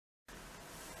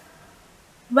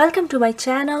Welcome to my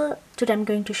channel. Today I'm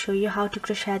going to show you how to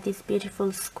crochet these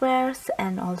beautiful squares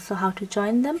and also how to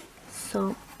join them.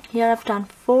 So here I've done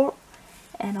 4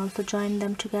 and also joined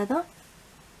them together.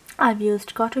 I've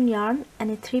used cotton yarn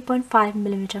and a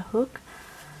 3.5mm hook.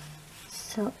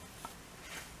 So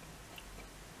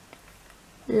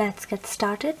let's get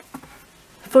started.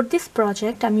 For this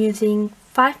project I'm using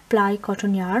 5-ply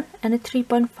cotton yarn and a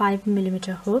 3.5mm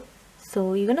hook.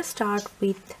 So you're gonna start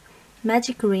with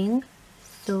magic ring.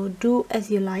 So do as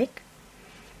you like.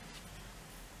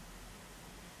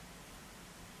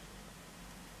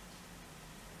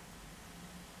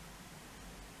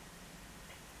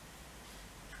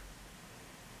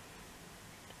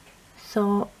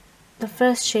 So the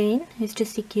first chain is to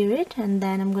secure it, and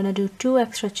then I'm gonna do 2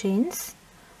 extra chains.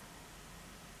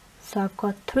 So I've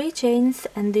got 3 chains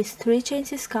and these 3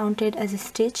 chains is counted as a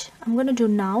stitch. I'm gonna do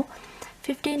now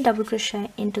 15 double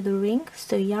crochet into the ring.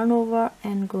 So yarn over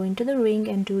and go into the ring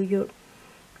and do your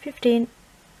 15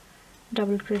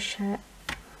 double crochet.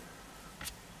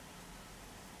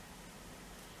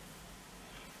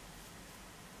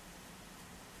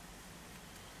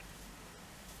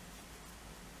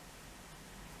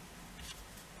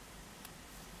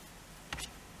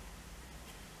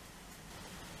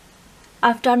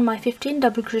 I've done my 15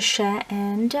 double crochet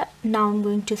and now I'm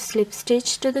going to slip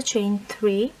stitch to the chain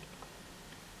 3.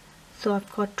 So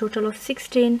I've got total of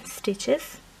 16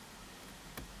 stitches,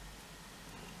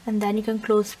 and then you can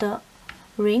close the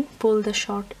ring, pull the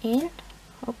short in.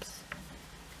 Oops.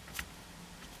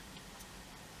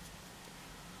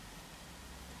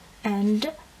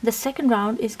 And the second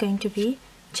round is going to be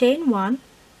chain 1,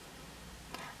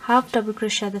 half double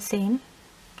crochet the same.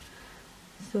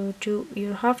 So do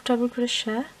your half double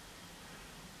crochet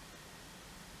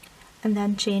and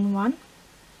then chain 1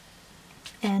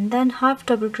 and then half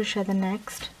double crochet the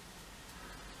next,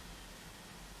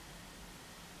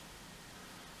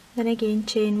 then again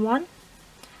chain 1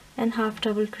 and half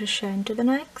double crochet into the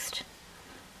next.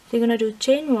 So you're going to do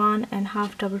chain 1 and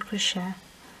half double crochet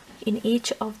in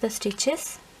each of the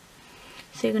stitches.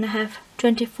 So you're going to have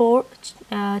 24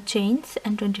 chains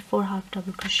and 24 half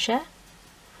double crochet.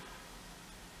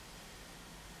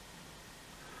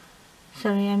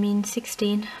 Sorry, I mean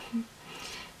 16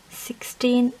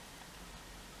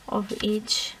 of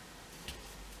each.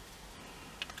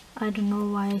 I don't know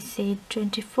why I said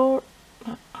 24.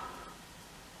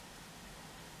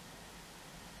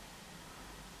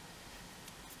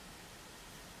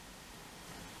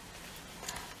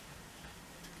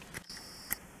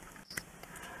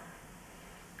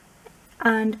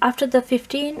 And after the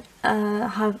 15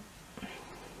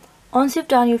 once you've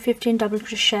done your 15 double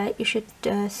crochet, you should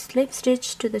slip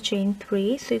stitch to the chain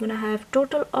 3. So you're going to have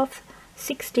total of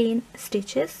 16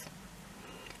 stitches,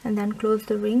 and then close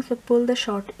the ring. So pull the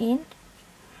short in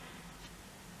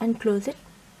and close it.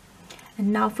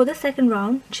 And now for the second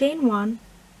round, chain 1,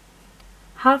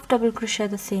 half double crochet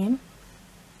the same,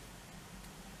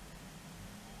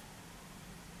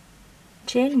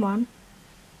 chain 1,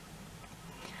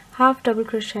 half double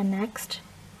crochet next,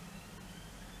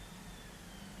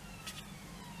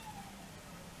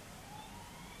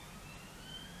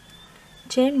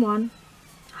 chain 1,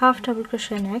 half double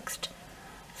crochet next.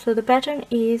 So the pattern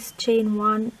is chain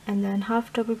 1 and then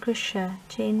half double crochet,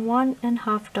 chain 1 and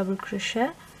half double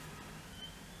crochet.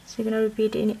 So you're going to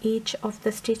repeat in each of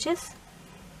the stitches.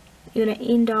 You're going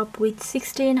to end up with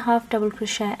 16 half double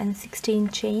crochet and 16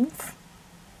 chains.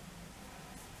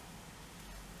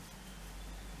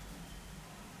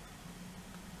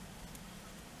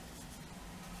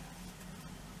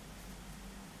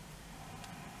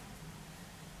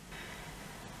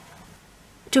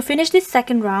 To finish this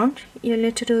second round, you'll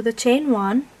need to do the chain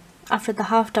 1 after the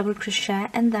half double crochet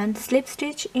and then slip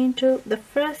stitch into the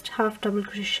first half double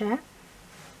crochet.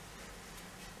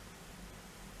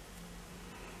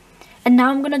 And now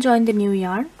I'm going to join the new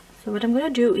yarn. So what I'm going to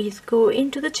do is go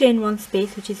into the chain 1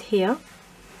 space, which is here,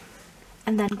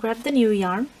 and then grab the new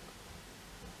yarn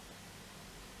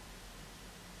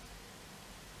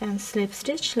and slip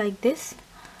stitch like this,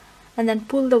 and then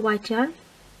pull the white yarn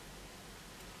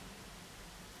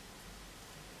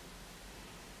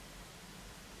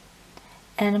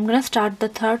and I'm gonna start the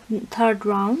third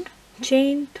round.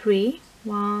 Chain 3,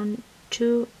 1,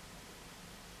 2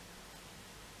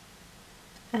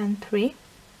 and 3,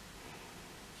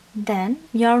 then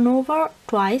yarn over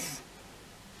twice,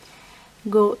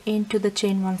 go into the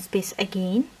chain 1 space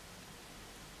again.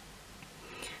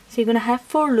 So you're gonna have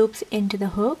 4 loops into the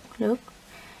hook. Look,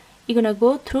 you're gonna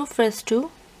go through first 2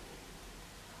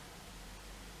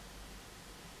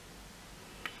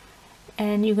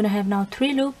 and you're gonna have now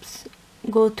 3 loops,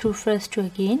 go through first 2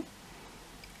 again,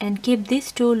 and keep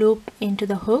these 2 loops into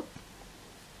the hook,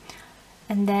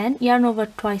 and then yarn over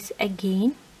twice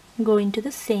again, go into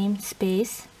the same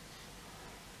space.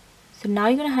 So now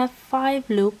you're gonna have 5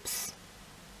 loops.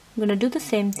 I'm gonna do the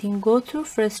same thing, go through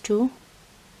first 2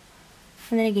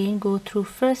 and then again go through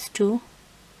first 2.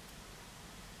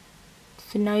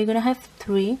 So now you're gonna have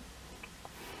 3,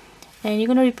 and you're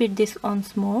gonna repeat this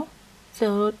once more.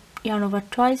 So yarn over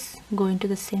twice, go into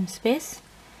the same space,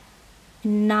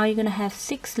 and now you're gonna have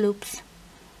 6 loops.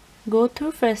 Go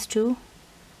through first 2,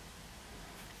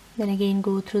 then again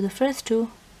go through the first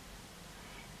 2,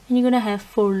 and you're gonna have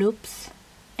 4 loops,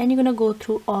 and you're gonna go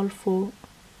through all 4.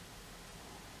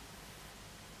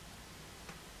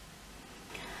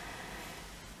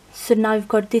 So now you've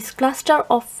got this cluster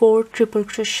of 4 triple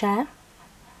crochet,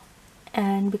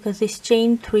 and because this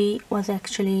chain 3 was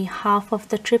actually half of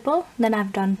the triple, then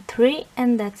I've done 3,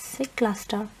 and that's a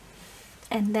cluster.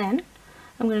 And then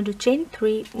I'm going to do chain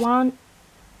 3, 1,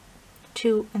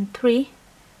 2 and 3,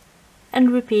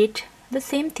 and repeat the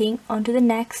same thing onto the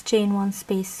next chain 1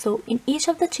 space. So in each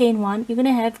of the chain 1 you're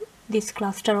going to have this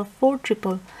cluster of 4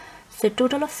 triple, so a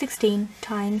total of 16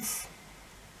 times.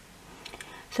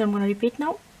 So I'm going to repeat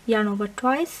now. Yarn over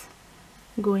twice,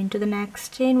 go into the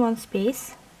next chain 1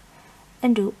 space,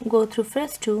 and go through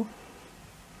first 2,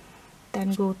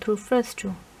 then go through first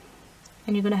 2,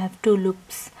 and you're going to have 2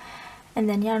 loops, and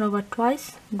then yarn over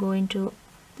twice, go into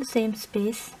the same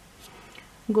space,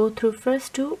 go through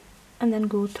first 2, and then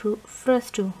go through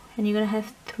first 2, and you're going to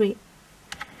have 3.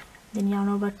 Then yarn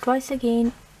over twice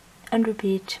again and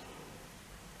repeat,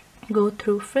 go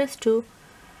through first 2,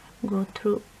 go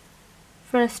through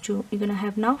first 2. You're going to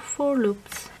have now 4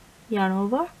 loops. Yarn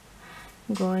over,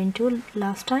 go into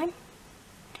last time,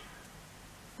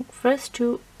 first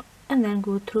 2, and then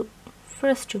go through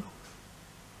first 2.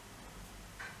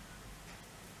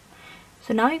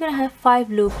 So now you're going to have 5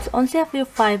 loops. Once you have your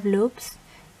 5 loops,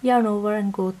 yarn over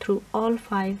and go through all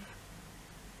 5.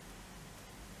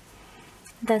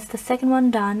 That's the second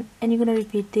one done, and you're going to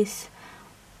repeat this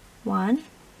 1,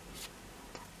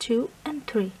 2 and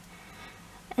 3.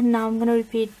 And now I'm going to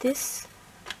repeat this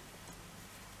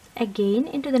again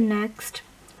into the next.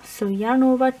 So yarn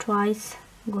over twice,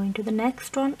 go into the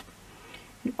next one,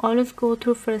 and always go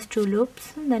through first 2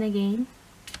 loops, and then again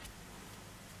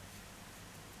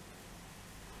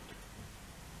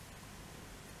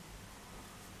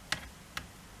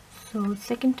so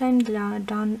second time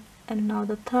done, and now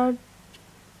the third,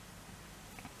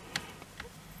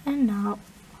 and now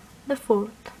the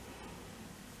fourth.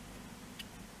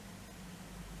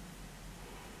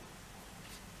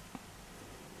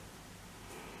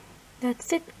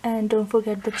 That's it. And don't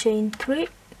forget the chain 3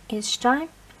 each time,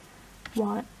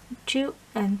 1, 2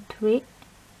 and 3,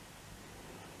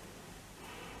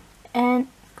 and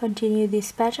continue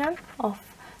this pattern of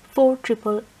 4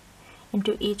 triple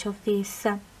into each of these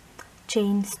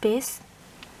chain space.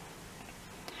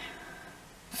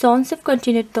 So once you've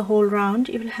continued the whole round,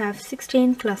 you will have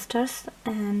 16 clusters,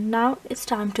 and now it's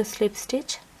time to slip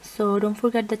stitch. So don't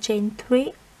forget the chain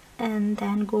 3, and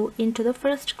then go into the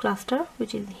first cluster,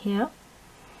 which is here,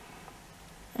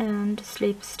 and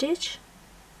slip stitch.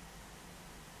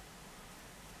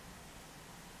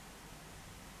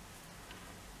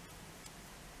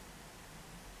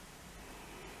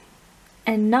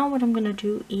 And now what I'm going to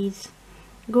do is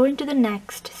go into the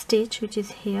next stitch, which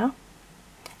is here,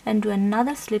 and do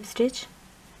another slip stitch.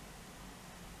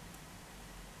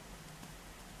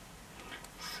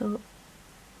 So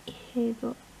here you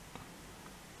go.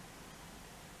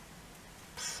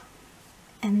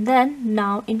 And then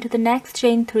now into the next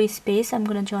chain 3 space I'm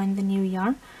going to join the new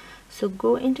yarn. So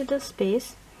go into the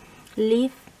space,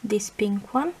 leave this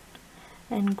pink one,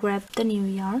 and grab the new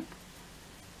yarn,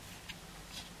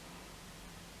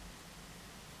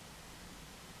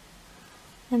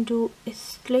 and do a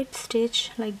slip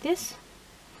stitch like this.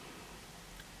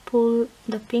 Pull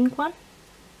the pink one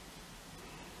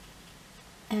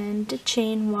and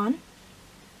chain 1,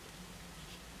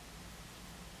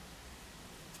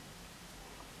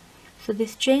 so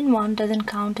this chain 1 doesn't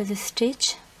count as a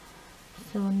stitch.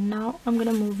 So now I'm going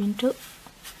to move into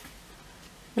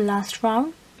the last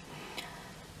round.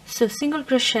 So single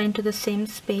crochet into the same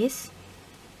space,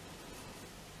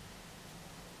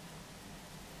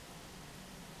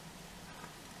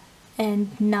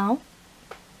 and now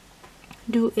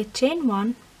do a chain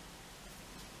 1,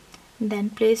 then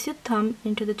place your thumb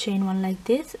into the chain 1 like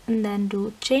this, and then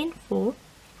do chain 4,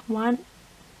 1,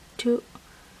 2,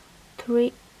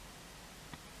 3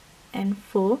 and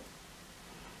 4,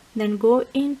 then go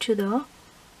into the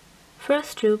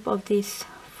first loop of this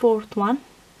fourth one,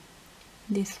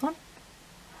 this one.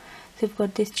 So you've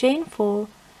got this chain 4,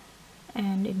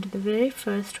 and into the very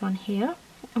first one here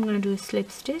I'm going to do a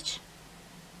slip stitch,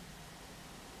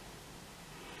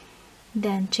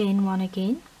 then chain 1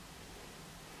 again,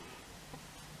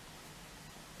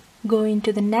 go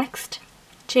into the next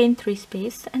chain 3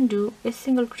 space and do a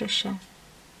single crochet.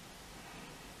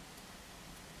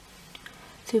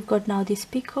 So you've got now this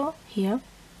picot here,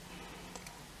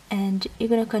 and you're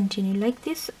going to continue like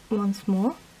this once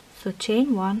more. So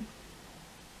chain 1,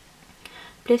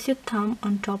 place your thumb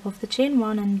on top of the chain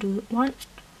 1 and do 1,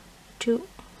 2,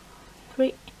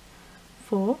 3,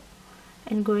 4,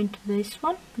 and go into this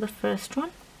one, the first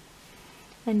one,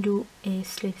 and do a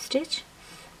slip stitch,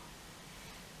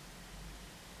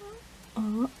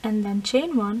 and then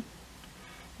chain 1,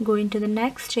 go into the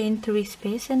next chain 3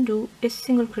 space and do a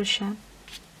single crochet.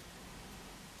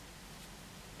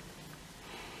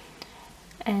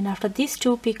 And after these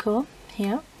 2 picot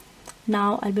here,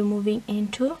 now I'll be moving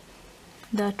into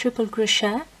the triple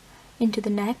crochet into the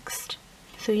next.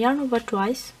 So yarn over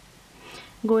twice,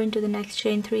 go into the next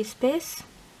chain 3 space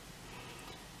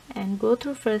and go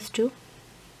through first 2,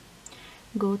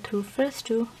 go through first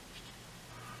 2,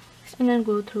 and then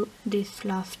go through this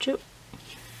last 2.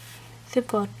 So you've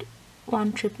got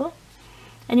 1 triple,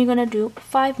 and you're gonna do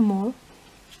 5 more,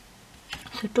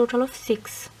 so total of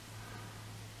 6.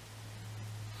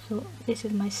 So this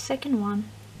is my second one.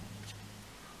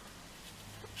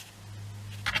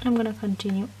 I'm gonna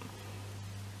continue.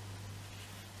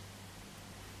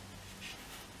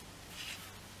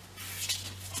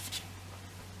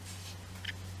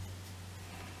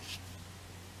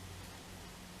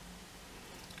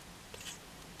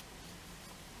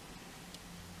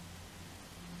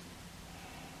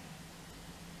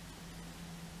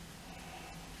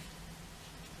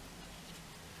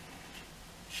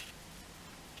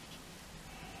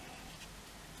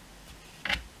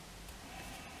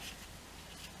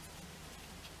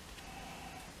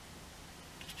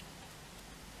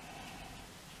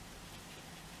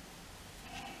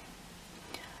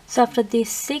 So after these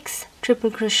 6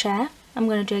 triple crochet, I'm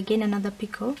going to do again another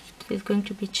picot. So it's going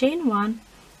to be chain 1,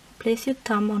 place your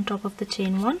thumb on top of the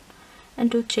chain 1 and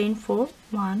do chain 4,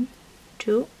 1,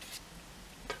 2,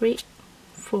 3,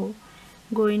 4.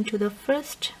 Go into the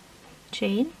first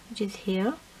chain, which is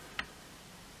here,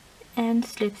 and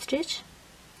slip stitch,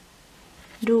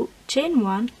 do chain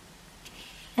 1,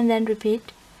 and then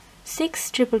repeat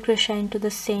 6 triple crochet into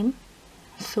the same.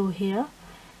 So here,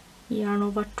 yarn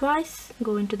over twice,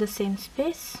 go into the same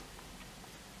space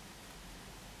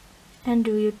and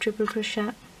do your triple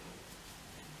crochet.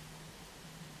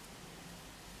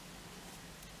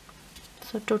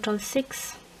 So total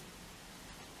 6.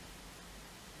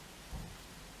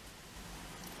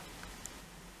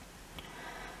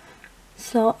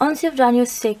 So once you've done your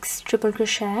 6 triple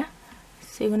crochet,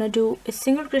 so you're going to do a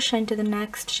single crochet into the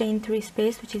next chain 3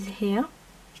 space, which is here,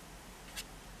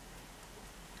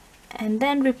 and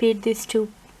then repeat these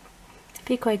 2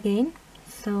 picot again.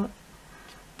 So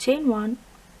chain 1,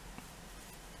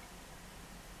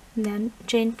 then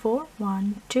chain 4,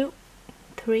 1, 2,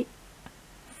 3,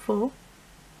 4.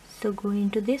 So go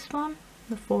into this one,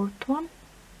 the fourth one,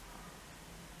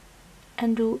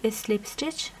 and do a slip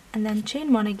stitch, and then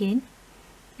chain 1 again,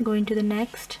 go into the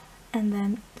next, and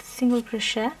then single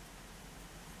crochet,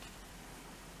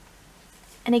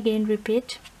 and again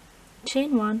repeat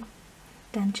chain 1,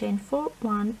 then chain 4,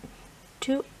 1,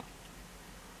 2,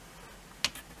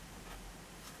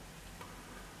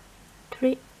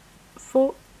 3,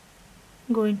 4,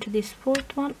 go into this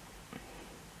fourth one,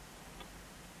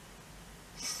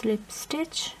 slip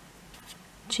stitch,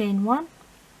 chain 1,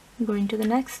 go into the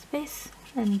next space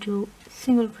and do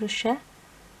single crochet.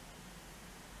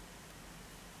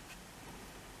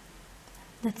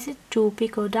 That's it, 2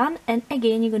 picot done, and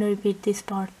again you're going to repeat this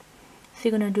part. So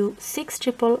you're going to do 6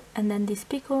 triple and then this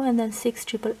picot and then 6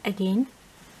 triple again.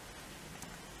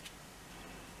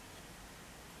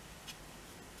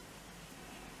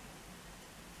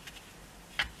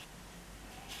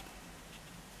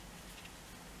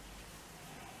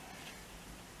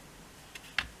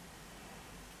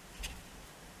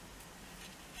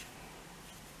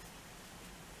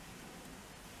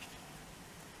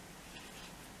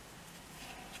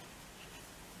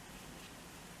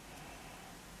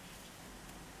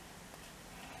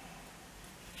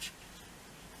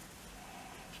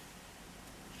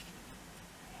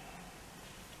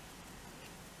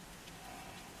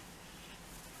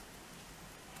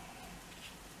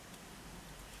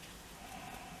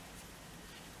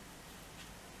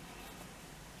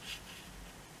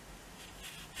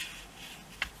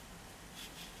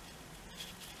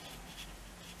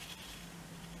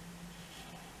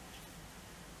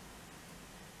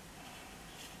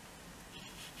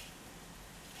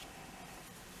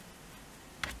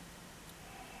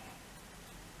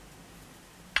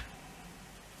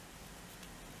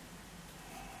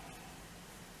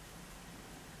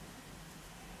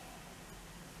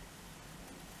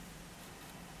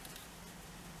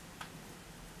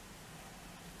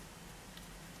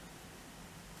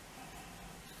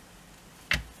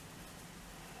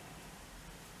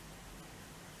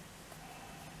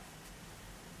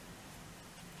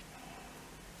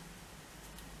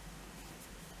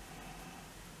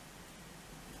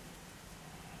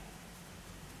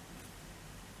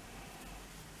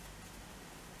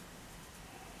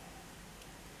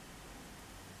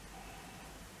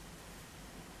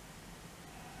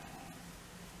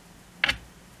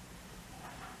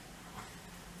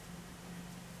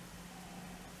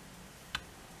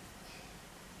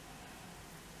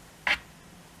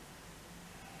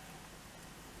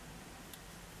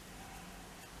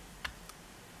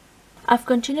 I've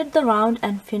continued the round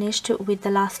and finished with the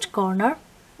last corner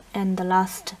and the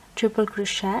last triple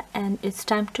crochet, and it's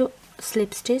time to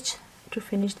slip stitch to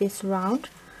finish this round.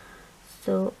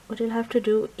 So what you'll have to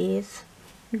do is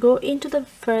go into the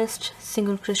first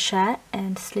single crochet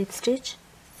and slip stitch.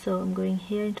 So I'm going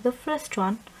here into the first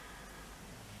one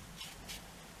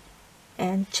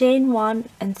and chain one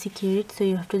and secure it. So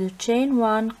you have to do chain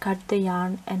one, cut the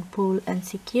yarn and pull and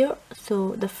secure. So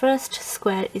the first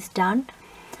square is done,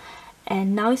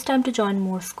 and now it's time to join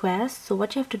more squares. So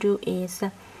what you have to do is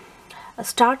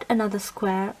start another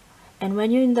square, and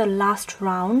when you're in the last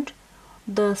round,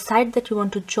 the side that you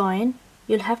want to join,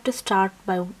 you'll have to start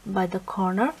by the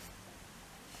corner.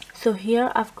 So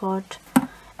here I've got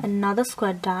another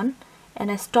square done,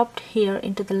 and I stopped here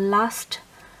into the last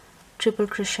triple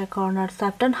crochet corner. So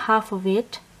I've done half of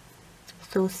it,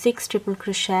 so 6 triple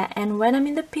crochet, and when I'm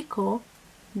in the picot,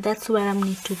 that's where I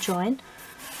need to join.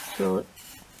 So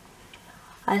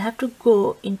I'll have to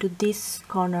go into this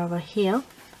corner over here,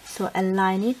 so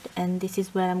align it, and this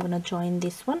is where I'm going to join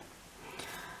this one.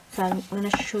 So I'm going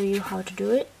to show you how to do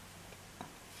it.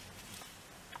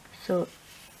 So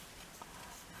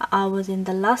I was in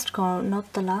the last corner,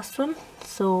 not the last one,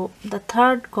 so the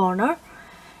third corner,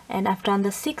 and I've done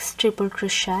the 6 triple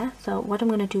crochet. So what I'm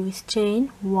going to do is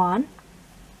chain 1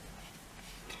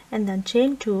 and then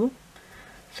chain 2,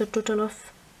 so total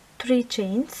of 3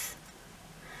 chains,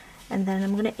 and then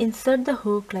I'm going to insert the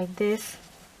hook like this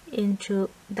into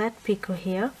that picot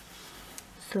here.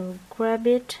 So grab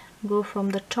it, go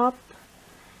from the top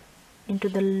into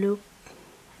the loop,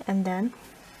 and then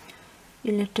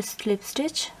you need to slip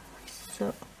stitch.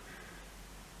 So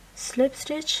slip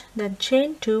stitch, then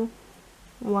chain 2,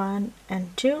 1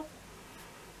 and 2,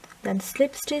 then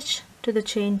slip stitch to the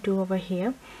chain 2 over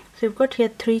here. So you've got here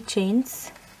 3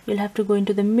 chains. You'll have to go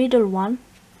into the middle one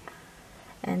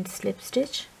and slip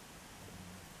stitch,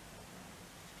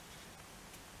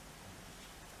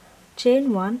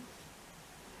 chain 1,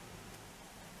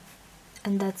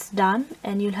 and that's done.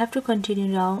 And you'll have to continue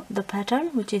now the pattern,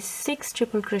 which is 6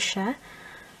 triple crochet.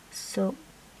 So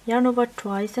yarn over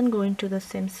twice and go into the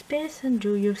same space and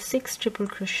do your 6 triple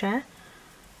crochet.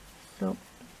 So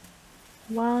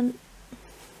 1,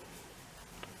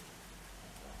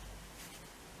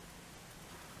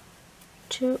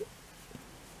 2,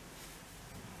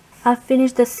 I've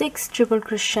finished the 6 triple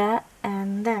crochet,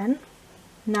 and then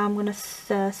now I'm going to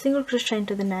single crochet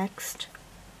into the next,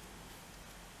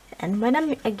 and when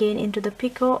I'm again into the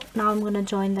picot, now I'm going to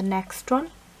join the next one.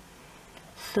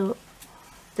 So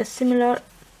the similar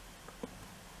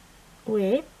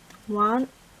way, 1,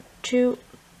 2,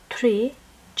 3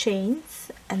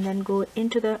 chains, and then go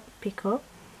into the picot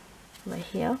over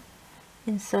here,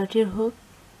 insert your hook,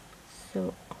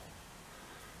 so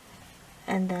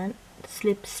and then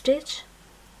slip stitch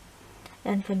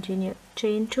and continue,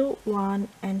 chain 2, 1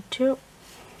 and 2,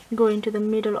 go into the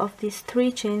middle of these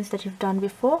 3 chains that you've done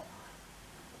before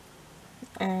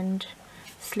and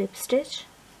slip stitch,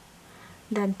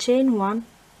 then chain 1,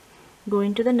 go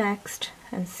into the next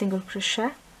and single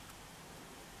crochet.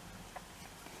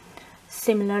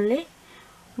 Similarly,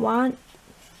 1,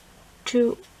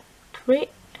 2, 3,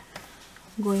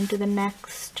 go into the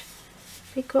next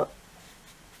picot,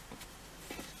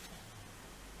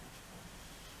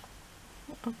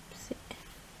 oopsie,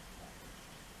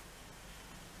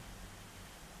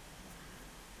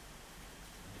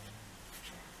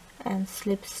 and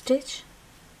slip stitch,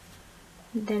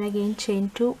 then again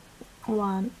chain 2,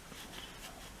 1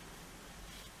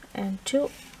 and 2,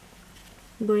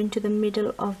 go into the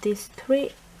middle of these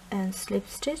 3 and slip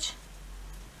stitch,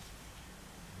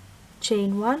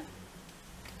 chain 1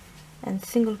 and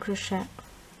single crochet.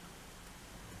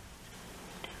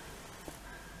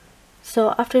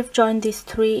 So after you've joined these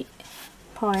 3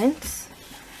 points,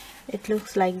 it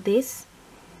looks like this.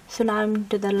 So now I'm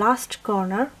into the last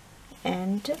corner,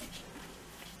 and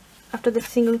after the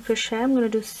single crochet I'm going to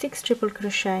do 6 triple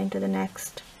crochet into the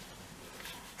next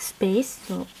space.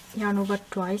 So yarn over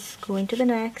twice, go into the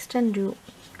next and do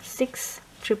 6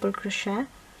 triple crochet.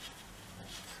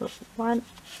 So 1,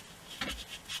 2.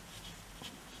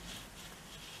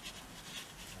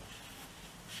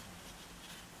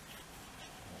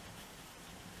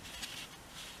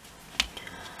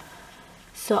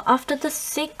 So after the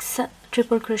 6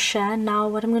 triple crochet, now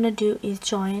what I'm going to do is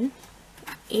join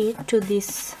it to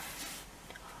this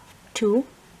 2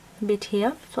 bit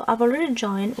here. So I've already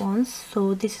joined once,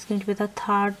 so this is going to be the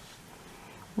third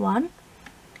one.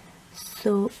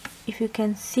 So if you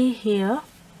can see here,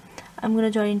 I'm going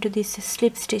to join into this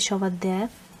slip stitch over there.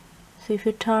 So if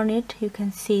you turn it, you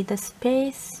can see the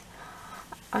space.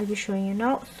 I'll be showing you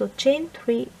now. So chain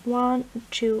 3, 1,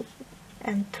 2,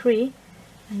 and 3,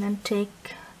 and then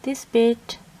take this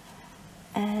bit,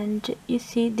 and you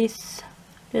see this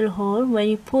little hole. When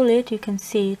you pull it, you can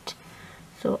see it.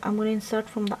 So I'm going to insert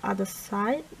from the other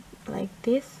side like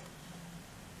this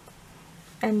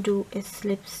and do a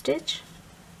slip stitch,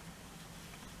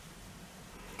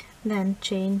 then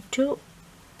chain 2,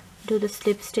 do the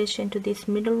slip stitch into this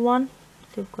middle one.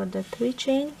 So you've got the 3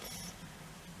 chains,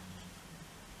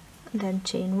 then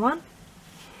chain 1,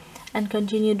 and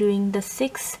continue doing the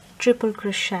 6 triple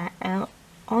crochet. And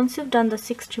once you've done the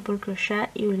 6 triple crochet,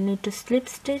 you will need to slip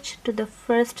stitch to the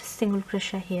first single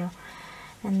crochet here,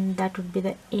 and that would be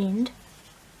the end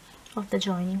of the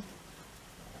joining.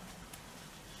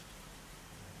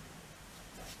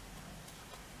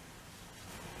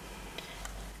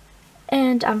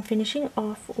 And I'm finishing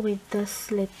off with the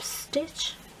slip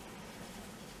stitch,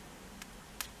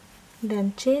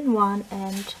 then chain 1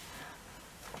 and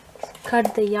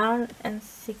cut the yarn and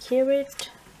secure it.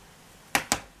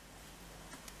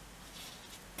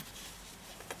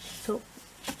 So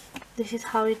this is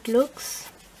how it looks.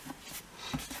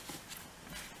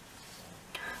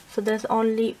 So there's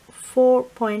only 4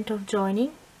 points of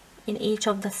joining in each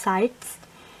of the sides,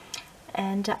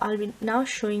 and I'll be now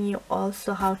showing you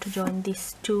also how to join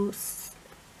these 2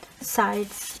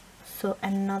 sides, so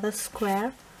another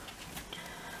square.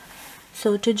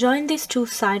 So to join these 2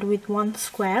 sides with 1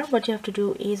 square, what you have to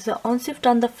do is once you've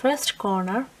done the first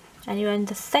corner and you're in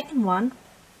the second one,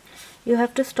 you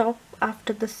have to stop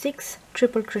after the 6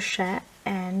 triple crochet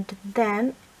and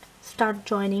then start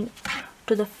joining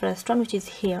to the first one, which is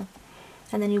here,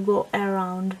 and then you go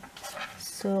around.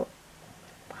 So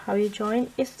how you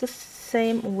join is the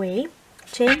same way: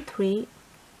 chain 3,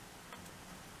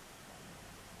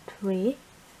 3,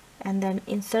 and then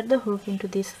insert the hook into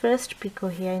this first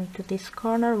picot here, into this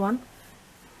corner one,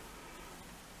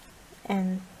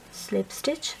 and slip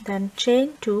stitch, then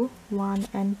chain 2, 1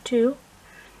 and 2,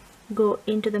 go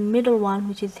into the middle one,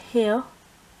 which is here,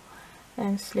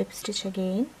 and slip stitch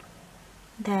again,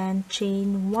 then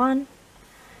chain 1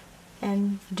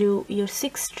 and do your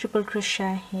 6 triple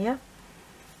crochet here,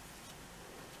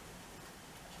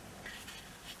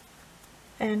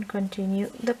 and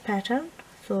continue the pattern.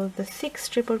 So the 6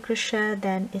 triple crochet,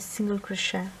 then a single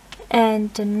crochet,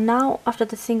 and now after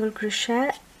the single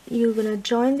crochet you're gonna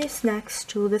join this next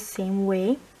to the same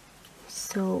way.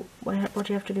 So what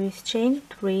you have to do is chain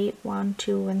 3, 1,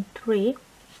 2 and 3,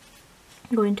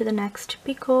 go into the next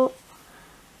picot,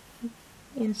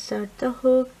 insert the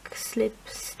hook, slip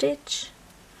stitch,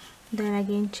 then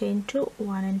again chain 2,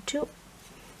 1 and 2,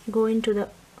 go into the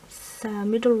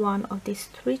middle one of these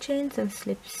 3 chains and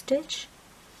slip stitch,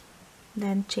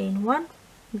 then chain 1,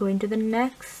 go into the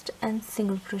next and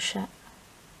single crochet,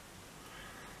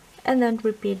 and then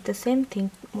repeat the same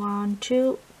thing. 1,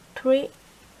 2, 3,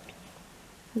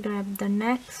 grab the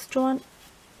next one,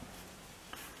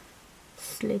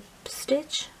 slip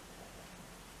stitch,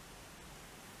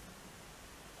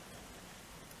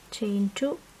 chain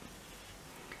 2,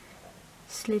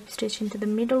 slip stitch into the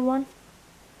middle one,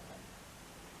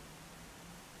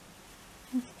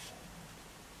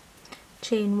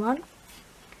 chain 1,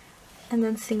 and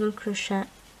then single crochet.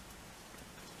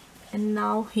 And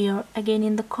now here again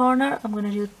in the corner I'm going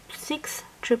to do 6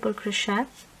 triple crochet,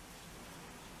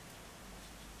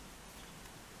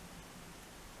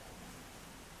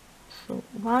 so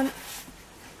 1.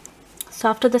 So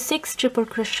after the 6 triple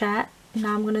crochet,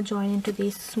 now I'm going to join into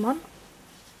this one.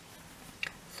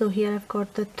 So here I've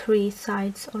got the 3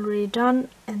 sides already done,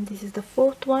 and this is the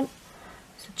 4th one.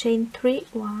 So chain 3,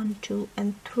 1, 2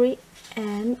 and 3,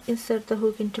 and insert the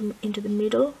hook into the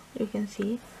middle, you can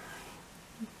see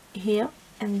here,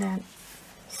 and then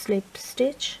slip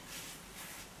stitch,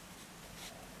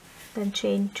 then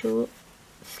chain 2,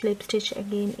 slip stitch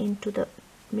again into the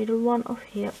middle one of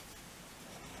here,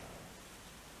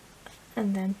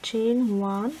 and then chain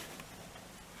 1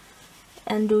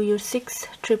 and do your 6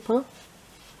 triple,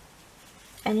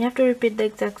 and you have to repeat the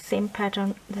exact same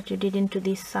pattern that you did into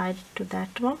this side to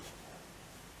that one.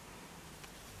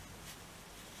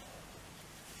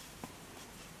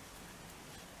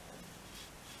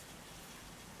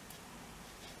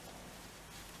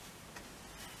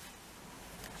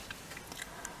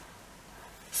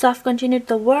 So I've continued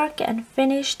the work and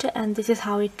finished, and this is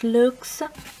how it looks.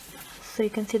 So you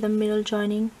can see the middle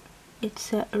joining,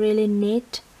 it's really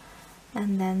neat,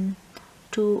 and then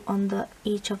 2 on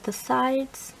each of the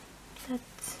sides.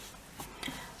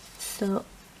 So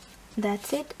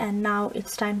that's it, and now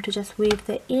it's time to just weave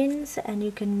the ends, and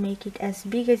you can make it as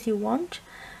big as you want.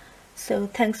 So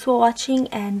thanks for watching,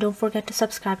 and don't forget to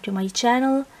subscribe to my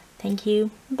channel. Thank you.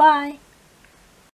 Bye.